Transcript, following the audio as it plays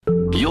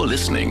You're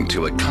listening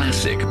to a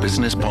classic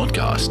business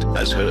podcast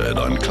as heard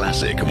on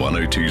Classic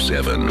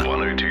 102.7.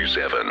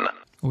 102.7.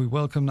 We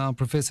welcome now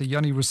Professor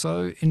Jannie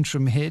Rossouw,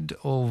 interim head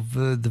of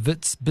the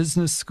Wits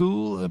Business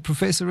School.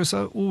 Professor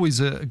Rossouw, always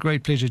a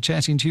great pleasure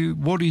chatting to you.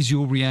 What is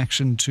your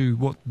reaction to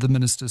what the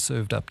Minister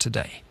served up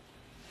today?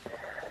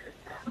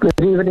 Good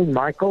evening,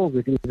 Michael.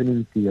 Good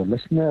evening to your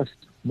listeners.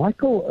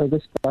 Michael,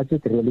 this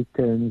budget really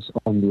turns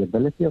on the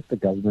ability of the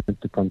government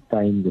to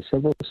contain the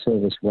civil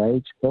service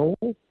wage bill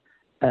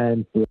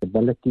and the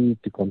ability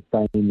to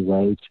contain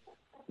wage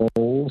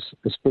bills,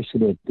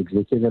 especially at the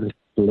executive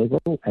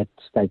level at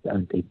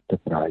state-owned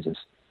enterprises.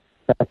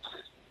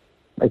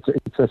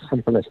 It's as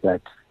simple as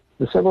that.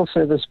 The civil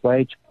service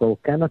wage bill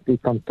cannot be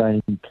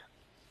contained.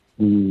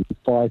 The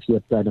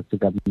 5-year plan of the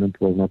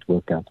government will not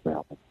work out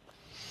well.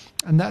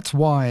 And that's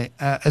why,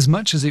 as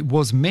much as it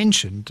was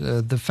mentioned,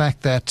 the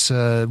fact that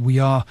we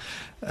are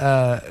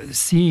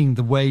seeing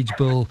the wage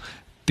bill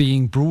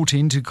being brought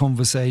into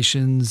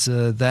conversations,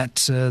 that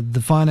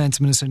the Finance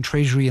Minister and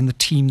Treasury and the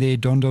team there,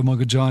 Dondo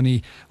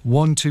Magajani,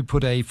 want to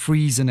put a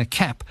freeze and a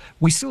cap,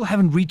 we still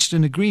haven't reached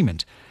an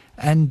agreement.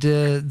 And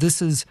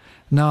this is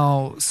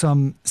now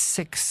some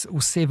 6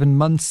 or 7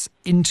 months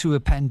into a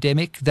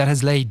pandemic that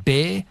has laid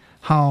bare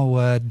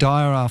how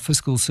dire our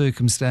fiscal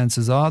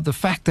circumstances are. The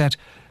fact that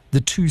the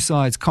two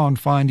sides can't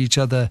find each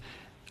other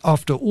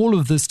after all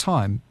of this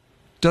time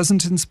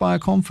doesn't inspire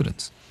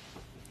confidence.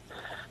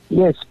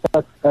 Yes,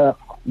 but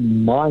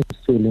my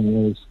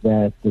feeling is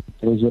that the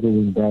Treasury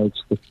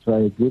engaged the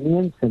trade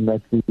unions and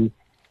that we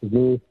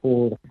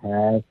therefore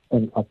have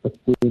an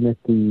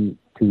opportunity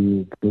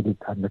to get it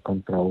under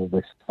control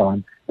this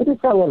time. It is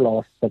our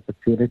last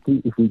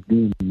opportunity. If we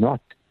do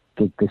not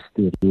get this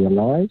to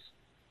realize,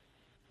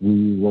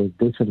 we will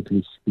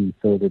definitely see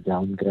further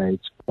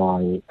downgrades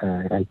by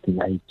rating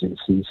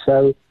agencies.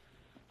 So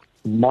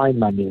my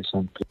money is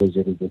on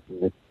Treasury getting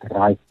it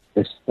right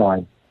this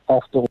time.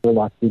 After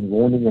all, I've been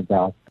warning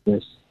about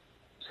this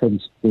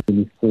since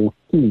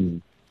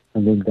 2014,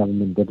 and then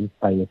government didn't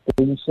pay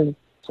attention.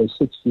 So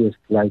 6 years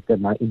later,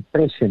 my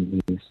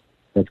impression is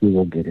that we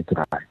will get it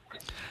right.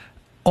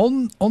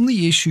 On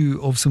the issue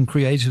of some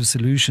creative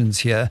solutions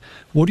here,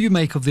 what do you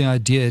make of the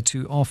idea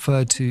to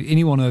offer to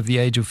anyone over the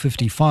age of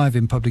 55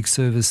 in public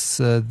service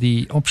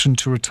the option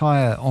to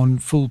retire on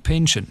full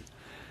pension?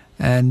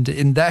 And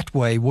in that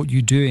way, what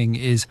you're doing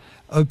is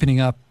opening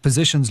up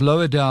positions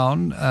lower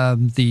down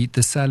the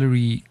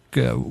salary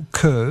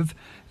curve.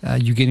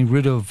 You're getting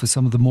rid of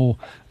some of the more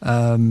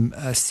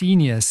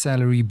senior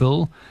salary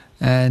bill,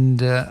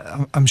 and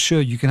I'm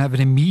sure you can have an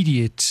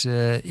immediate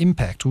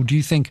impact. Or do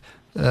you think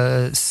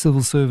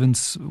civil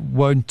servants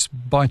won't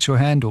bite your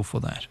hand off for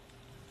that?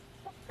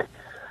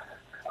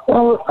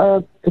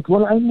 Well, it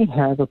will only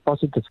have a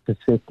positive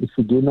effect if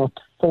we do not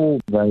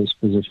fill those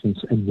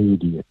positions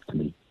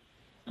immediately.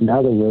 In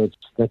other words,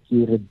 that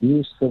you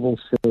reduce civil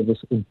service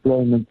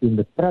employment in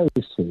the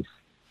process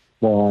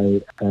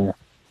by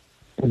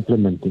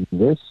implementing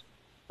this.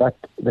 But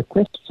the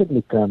question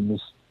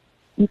becomes,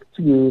 if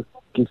you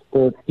give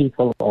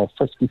people of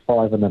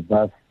 55 and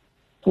above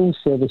full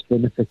service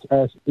benefits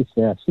as if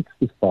they are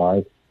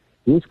 65,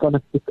 who's going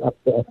to pick up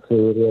the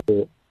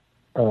actuarial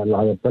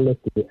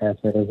liability as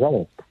a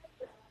result?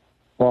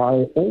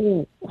 By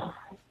all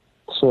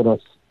sort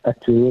of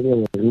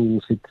actuarial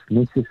rules, it's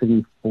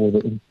necessary for the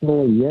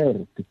employer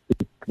to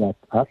pick that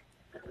up,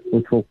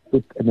 which will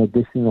put an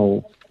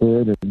additional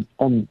burden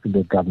on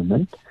the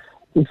government.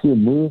 If you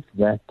move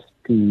that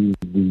to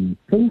the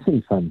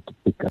pension fund to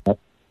pick up,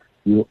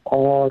 you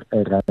are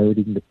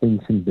eroding the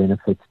pension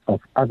benefits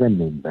of other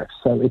members.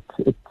 So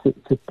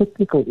it's a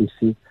technical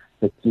issue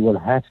that you will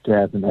have to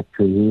have an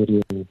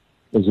actuarial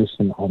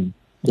position on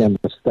to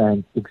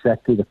understand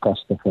exactly the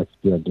cost of what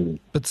you are doing.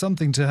 But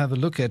something to have a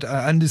look at.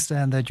 I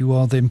understand that you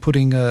are then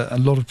putting a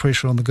lot of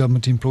pressure on the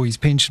Government Employees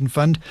Pension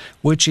Fund,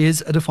 which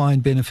is a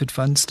defined benefit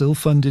fund, still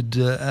funded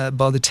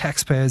by the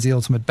taxpayer as the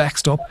ultimate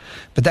backstop.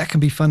 But that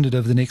can be funded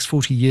over the next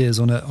 40 years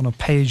on a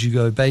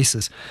pay-as-you-go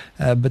basis.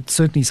 But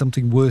certainly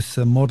something worth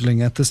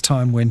modelling at this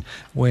time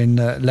when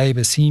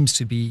Labour seems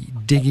to be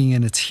digging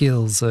in its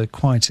heels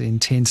quite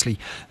intensely.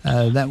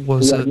 That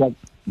was...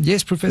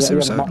 Yes, Professor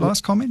Rossouw,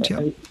 last comment?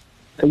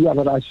 Yeah,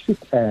 but I should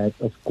add,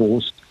 of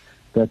course,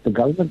 that the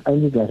government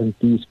only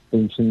guarantees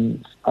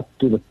pensions up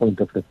to the point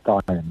of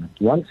retirement.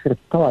 Once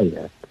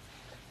retired,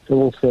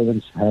 civil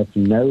servants have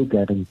no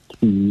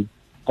guarantee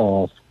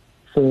of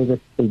further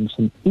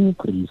pension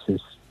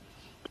increases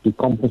to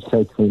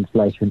compensate for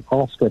inflation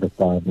after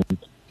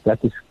retirement.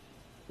 That is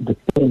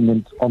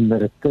dependent on the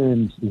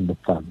returns in the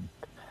fund.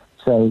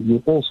 So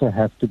you also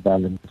have to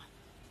balance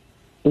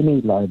any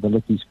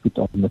liabilities put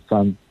on the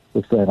fund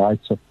with the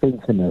rights of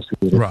pensioners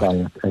who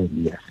retired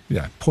earlier.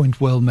 Yeah,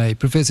 point well made.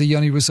 Professor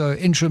Jannie Rossouw,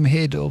 interim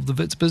head of the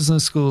Wits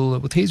Business School,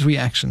 with his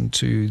reaction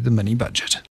to the mini budget.